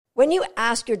When you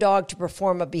ask your dog to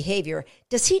perform a behavior,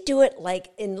 does he do it like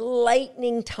in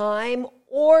lightning time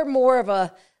or more of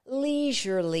a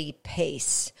leisurely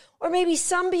pace? Or maybe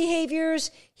some behaviors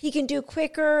he can do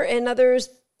quicker and others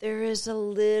there is a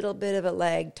little bit of a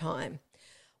lag time.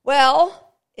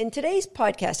 Well, in today's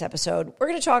podcast episode, we're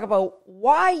going to talk about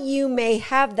why you may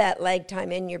have that lag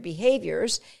time in your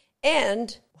behaviors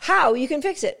and how you can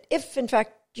fix it, if in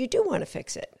fact you do want to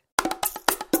fix it.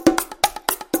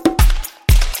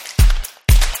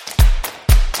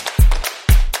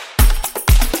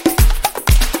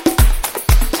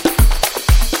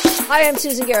 Hi, I'm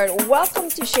Susan Garrett. Welcome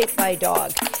to Shaped by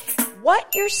Dog.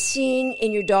 What you're seeing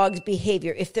in your dog's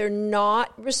behavior, if they're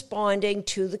not responding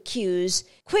to the cues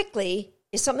quickly,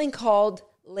 is something called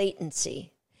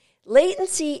latency.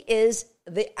 Latency is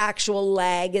the actual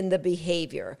lag in the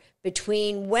behavior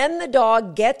between when the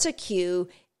dog gets a cue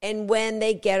and when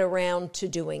they get around to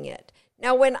doing it.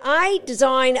 Now, when I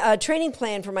design a training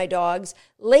plan for my dogs,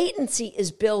 latency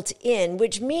is built in,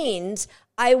 which means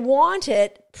I want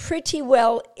it pretty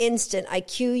well instant. I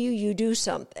cue you, you do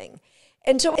something.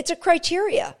 And so it's a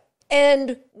criteria.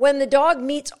 And when the dog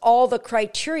meets all the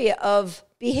criteria of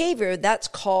behavior, that's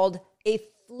called a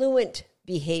fluent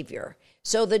behavior.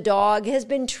 So the dog has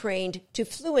been trained to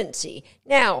fluency.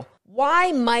 Now,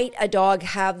 why might a dog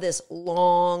have this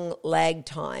long lag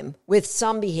time with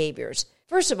some behaviors?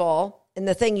 First of all, and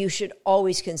the thing you should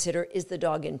always consider is the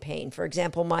dog in pain. For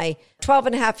example, my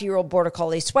 12-and-a-half-year-old Border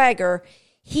Collie Swagger,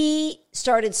 he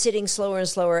started sitting slower and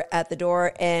slower at the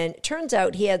door, and it turns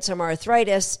out he had some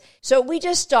arthritis. So we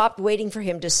just stopped waiting for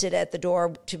him to sit at the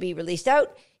door to be released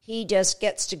out. He just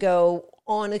gets to go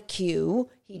on a cue.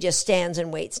 He just stands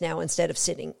and waits now instead of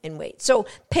sitting and wait. So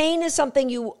pain is something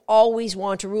you always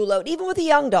want to rule out, even with a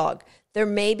young dog. There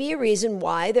may be a reason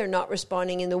why they're not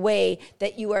responding in the way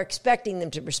that you are expecting them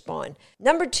to respond.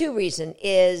 Number 2 reason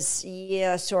is,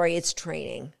 it's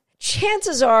training.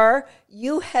 Chances are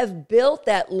you have built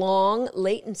that long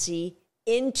latency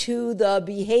into the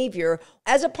behavior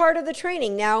as a part of the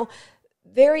training. Now,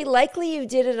 very likely you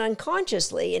did it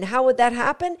unconsciously. And how would that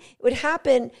happen? It would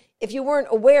happen if you weren't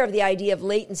aware of the idea of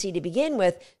latency to begin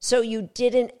with, so you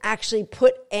didn't actually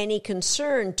put any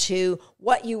concern to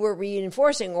what you were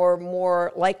reinforcing, or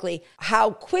more likely,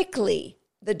 how quickly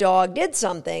the dog did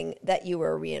something that you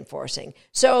were reinforcing.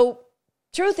 So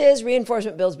truth is,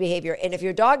 reinforcement builds behavior. And if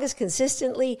your dog is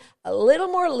consistently a little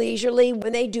more leisurely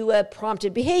when they do a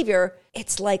prompted behavior,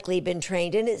 it's likely been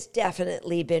trained and it's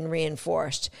definitely been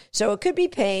reinforced. So it could be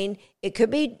pain. It could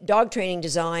be dog training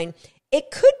design. It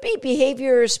could be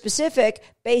behavior specific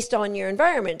based on your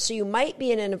environment. So you might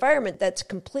be in an environment that's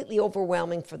completely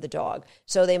overwhelming for the dog.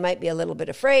 So they might be a little bit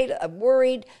afraid,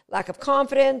 worried, lack of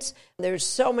confidence. There's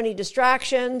so many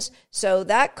distractions. So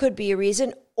that could be a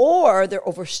reason. Or they're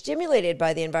overstimulated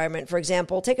by the environment. For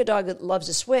example, take a dog that loves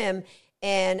to swim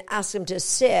and ask them to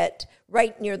sit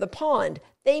right near the pond.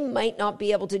 They might not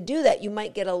be able to do that. You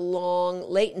might get a long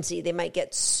latency. They might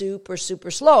get super, super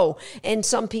slow. And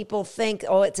some people think,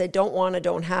 it's a don't want to,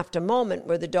 don't have to moment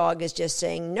where the dog is just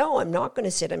saying, no, I'm not going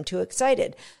to sit. I'm too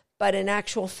excited. But in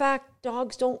actual fact,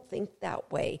 dogs don't think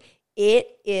that way.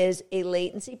 It is a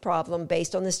latency problem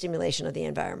based on the stimulation of the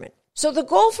environment. So the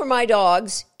goal for my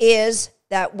dogs is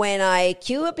that when I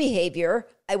cue a behavior,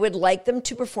 I would like them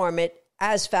to perform it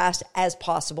as fast as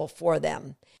possible for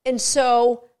them. And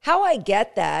so how I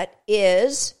get that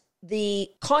is the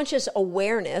conscious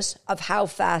awareness of how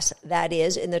fast that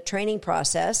is in the training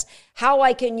process, how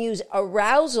I can use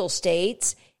arousal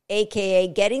states, aka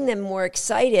getting them more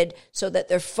excited so that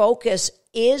their focus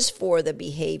is for the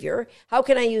behavior. How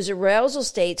can I use arousal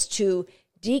states to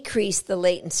decrease the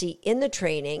latency in the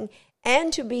training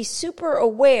and to be super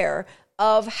aware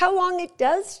of how long it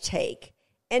does take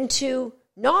and to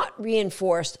not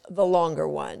reinforce the longer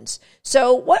ones.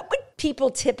 So what would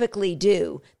people typically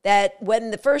do that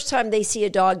when the first time they see a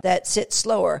dog that sits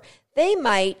slower, they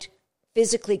might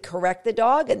physically correct the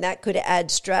dog, and that could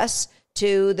add stress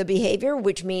to the behavior,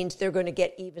 which means they're going to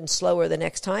get even slower the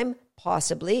next time,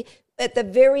 possibly. At the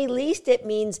very least, it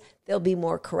means there'll be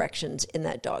more corrections in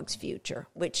that dog's future,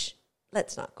 which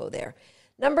let's not go there.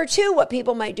 Number 2, what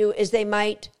people might do is they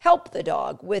might help the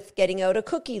dog with getting out a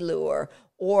cookie lure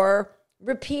or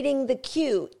repeating the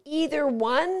cue. Either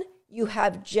one, you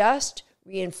have just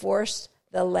reinforced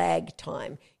the lag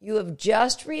time. You have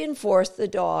just reinforced the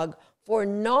dog for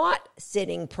not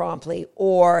sitting promptly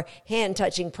or hand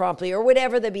touching promptly or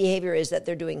whatever the behavior is that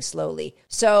they're doing slowly.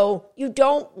 So you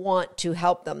don't want to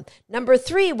help them. Number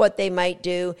 3, what they might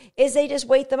do is they just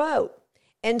wait them out.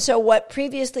 And so what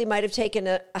previously might have taken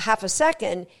a half a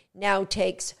second now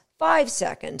takes 5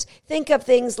 seconds. Think of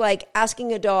things like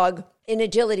asking a dog in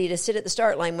agility to sit at the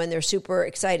start line when they're super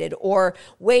excited, or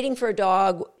waiting for a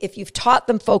dog, if you've taught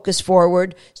them focus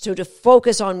forward, so to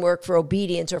focus on work for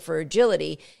obedience or for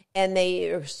agility, and they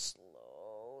are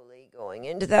slowly going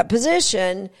into that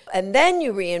position, and then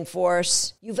you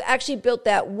reinforce, you've actually built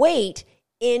that weight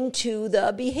into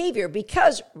the behavior,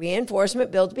 because reinforcement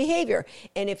builds behavior.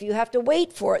 And if you have to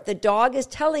wait for it, the dog is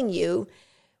telling you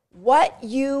what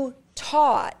you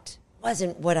taught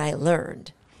wasn't what I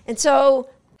learned. And so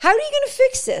how are you going to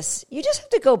fix this? You just have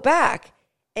to go back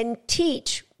and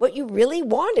teach what you really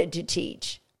wanted to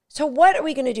teach. So what are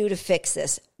we going to do to fix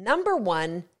this? Number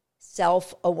one,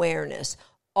 self-awareness.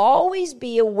 Always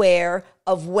be aware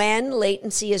of when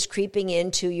latency is creeping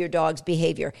into your dog's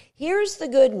behavior. Here's the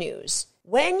good news.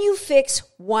 When you fix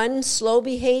one slow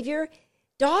behavior,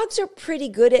 dogs are pretty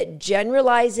good at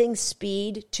generalizing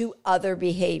speed to other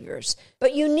behaviors.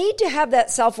 But you need to have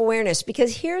that self-awareness,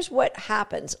 because here's what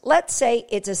happens. Let's say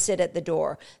it's a sit at the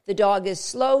door. The dog is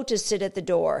slow to sit at the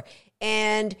door,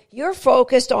 and you're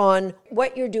focused on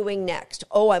what you're doing next.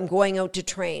 Oh, I'm going out to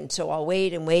train, so I'll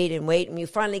wait and wait and wait. And you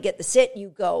finally get the sit, you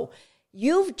go.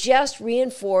 You've just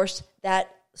reinforced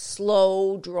that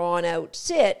slow, drawn-out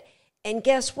sit. And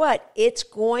guess what? It's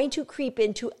going to creep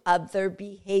into other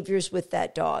behaviors with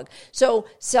that dog. So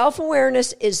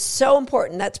self-awareness is so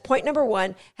important. That's point number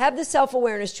one. Have the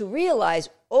self-awareness to realize,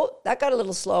 oh, that got a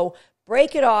little slow.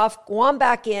 Break it off. Go on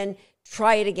back in.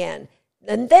 Try it again.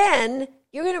 And then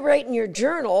you're going to write in your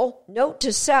journal, note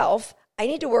to self, I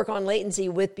need to work on latency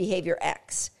with behavior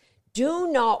X. Do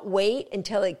not wait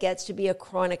until it gets to be a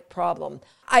chronic problem.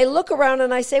 I look around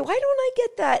and I say, why don't I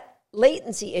get that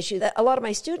latency issue that a lot of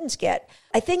my students get?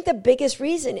 I think the biggest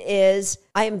reason is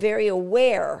I am very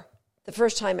aware the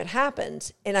first time it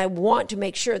happens, and I want to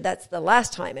make sure that's the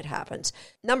last time it happens.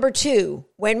 Number two,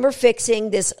 when we're fixing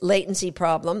this latency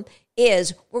problem,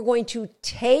 is we're going to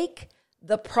take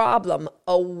the problem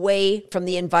away from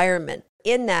the environment.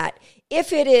 In that,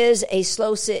 if it is a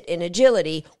slow sit in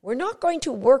agility, we're not going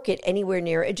to work it anywhere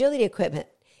near agility equipment.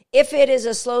 If it is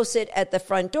a slow sit at the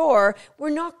front door, we're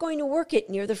not going to work it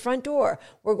near the front door.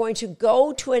 We're going to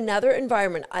go to another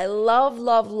environment. I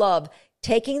love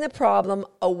taking the problem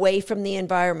away from the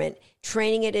environment,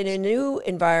 training it in a new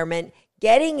environment,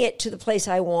 getting it to the place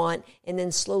I want, and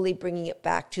then slowly bringing it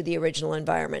back to the original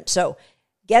environment. So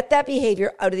get that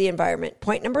behavior out of the environment.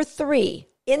 Point number three,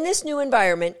 in this new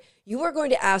environment, you are going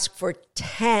to ask for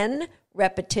 10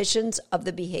 repetitions of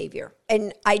the behavior.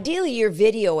 And ideally, you're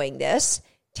videoing this.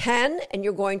 10, and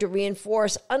you're going to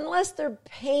reinforce, unless they're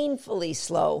painfully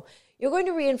slow, you're going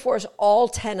to reinforce all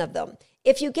 10 of them.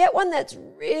 If you get one that's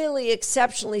really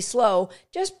exceptionally slow,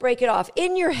 just break it off.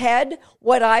 In your head,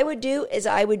 what I would do is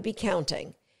I would be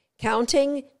counting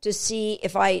to see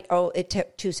if it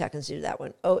took 2 seconds to do that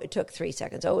one. Oh, it took 3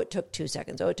 seconds. Oh, it took 2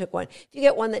 seconds. Oh, it took 1. If you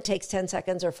get one that takes 10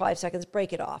 seconds or 5 seconds,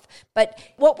 break it off. But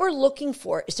what we're looking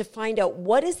for is to find out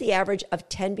what is the average of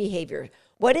 10 behaviors.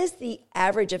 What is the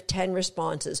average of 10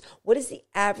 responses? What is the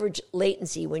average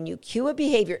latency when you cue a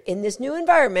behavior in this new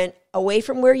environment away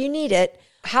from where you need it?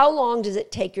 How long does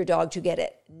it take your dog to get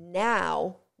it?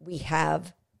 Now we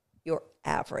have your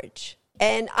average.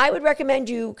 And I would recommend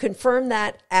you confirm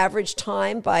that average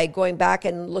time by going back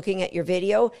and looking at your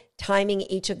video, timing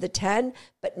each of the 10.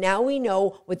 But now we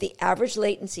know what the average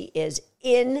latency is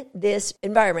in this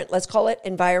environment. Let's call it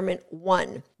environment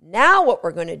 1. Now what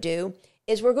we're going to do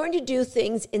is we're going to do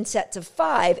things in sets of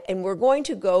 5, and we're going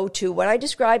to go to what I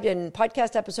described in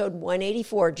podcast episode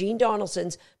 184, Gene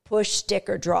Donaldson's push, stick,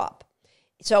 or drop.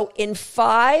 So in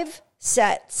 5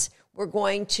 sets, we're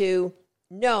going to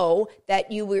know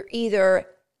that you were either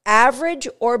average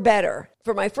or better.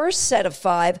 For my first set of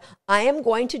 5, I am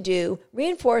going to do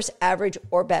reinforce average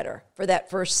or better for that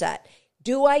first set.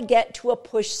 Do I get to a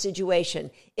push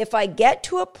situation? If I get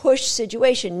to a push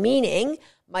situation, meaning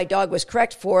my dog was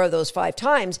correct 4 of those 5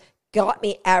 times, got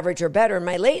me average or better in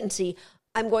my latency,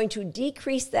 I'm going to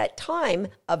decrease that time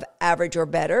of average or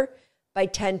better by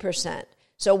 10%.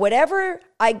 So whatever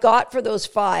I got for those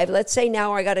 5, let's say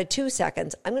now I got a 2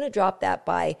 seconds, I'm going to drop that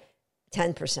by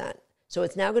 10%. So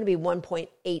it's now going to be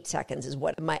 1.8 seconds is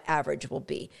what my average will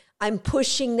be. I'm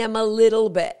pushing them a little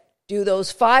bit. Do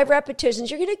those 5 repetitions.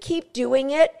 You're going to keep doing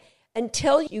it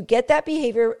until you get that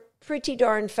behavior pretty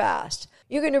darn fast.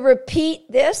 You're going to repeat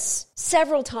this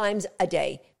several times a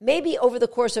day. Maybe over the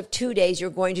course of 2 days, you're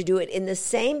going to do it in the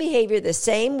same behavior, the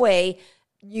same way,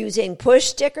 using push,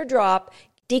 stick, or drop,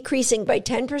 decreasing by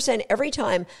 10% every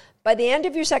time. By the end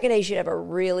of your second day, you should have a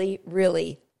really,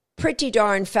 really pretty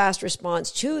darn fast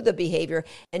response to the behavior.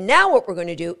 And now what we're going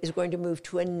to do is going to move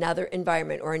to another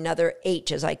environment, or another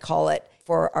H, as I call it,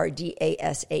 for our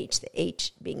DASH, the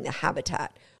H being the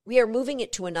habitat. we are moving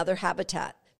it to another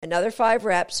habitat. Another 5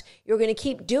 reps. You're going to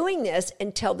keep doing this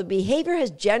until the behavior has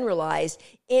generalized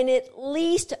in at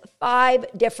least 5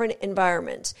 different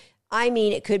environments. I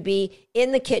mean, it could be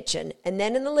in the kitchen, and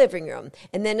then in the living room,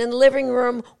 and then in the living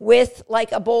room with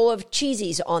like a bowl of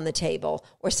cheesies on the table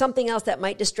or something else that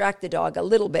might distract the dog a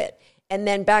little bit. And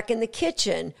then back in the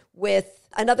kitchen with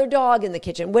another dog in the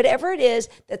kitchen. Whatever it is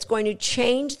that's going to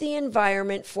change the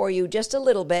environment for you just a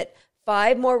little bit,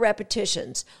 5 more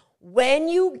repetitions. When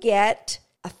you get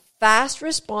a fast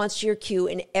response to your cue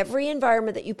in every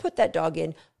environment that you put that dog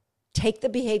in, take the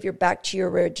behavior back to your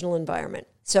original environment.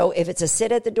 So if it's a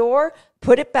sit at the door,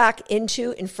 put it back in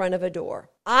front of a door.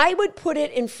 I would put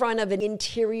it in front of an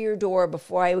interior door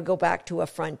before I would go back to a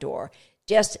front door.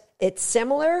 Just, it's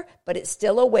similar, but it's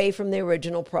still away from the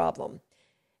original problem.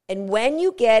 And when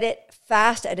you get it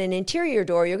fast at an interior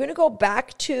door, you're going to go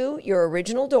back to your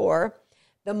original door.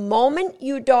 The moment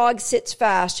your dog sits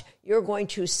fast, you're going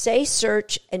to say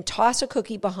search and toss a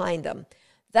cookie behind them.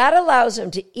 That allows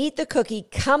them to eat the cookie,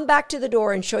 come back to the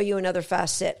door, and show you another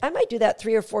fast sit. I might do that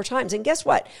 3 or 4 times. And guess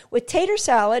what? With Tater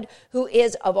Salad, who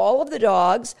is, of all of the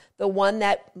dogs, the one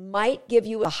that might give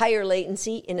you a higher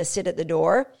latency in a sit at the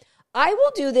door, I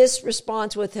will do this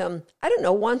response with him, I don't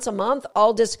know, once a month.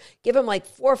 I'll just give him like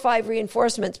 4 or 5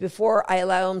 reinforcements before I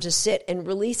allow him to sit and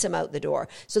release him out the door.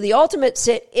 So the ultimate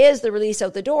sit is the release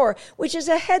out the door, which is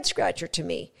a head scratcher to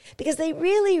me because they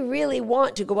really, really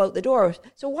want to go out the door.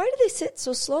 So why do they sit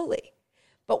so slowly?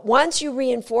 But once you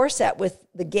reinforce that with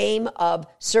the game of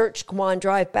search, come on,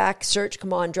 drive back, search,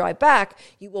 come on, drive back,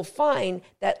 you will find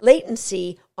that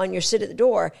latency on your sit at the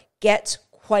door gets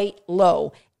quite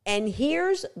low. And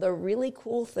here's the really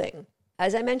cool thing.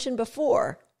 As I mentioned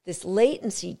before, this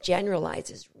latency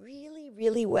generalizes really,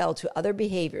 really well to other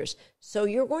behaviors. So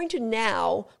you're going to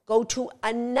now go to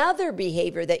another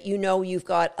behavior that you know you've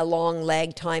got a long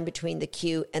lag time between the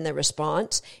cue and the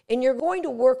response, and you're going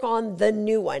to work on the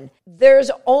new one.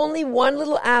 There's only one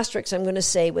little asterisk I'm going to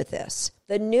say with this.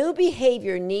 The new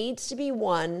behavior needs to be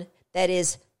one that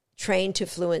is trained to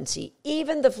fluency,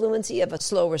 even the fluency of a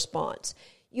slow response.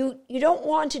 You don't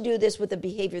want to do this with a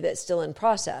behavior that's still in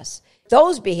process.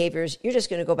 Those behaviors, you're just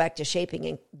going to go back to shaping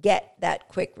and get that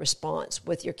quick response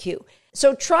with your cue.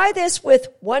 So try this with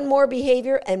one more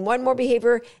behavior and one more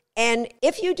behavior. And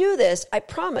if you do this, I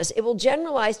promise it will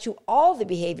generalize to all the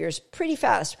behaviors pretty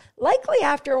fast, likely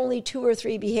after only 2 or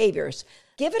 3 behaviors.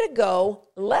 Give it a go.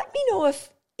 Let me know if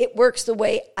it works the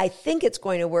way I think it's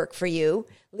going to work for you.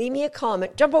 Leave me a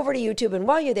comment. Jump over to YouTube. And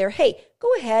while you're there, hey, go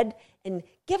ahead and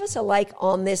give us a like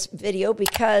on this video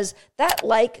because that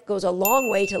like goes a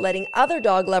long way to letting other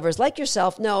dog lovers like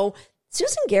yourself know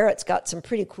Susan Garrett's got some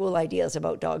pretty cool ideas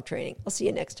about dog training. I'll see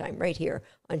you next time right here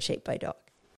on Shaped by Dog.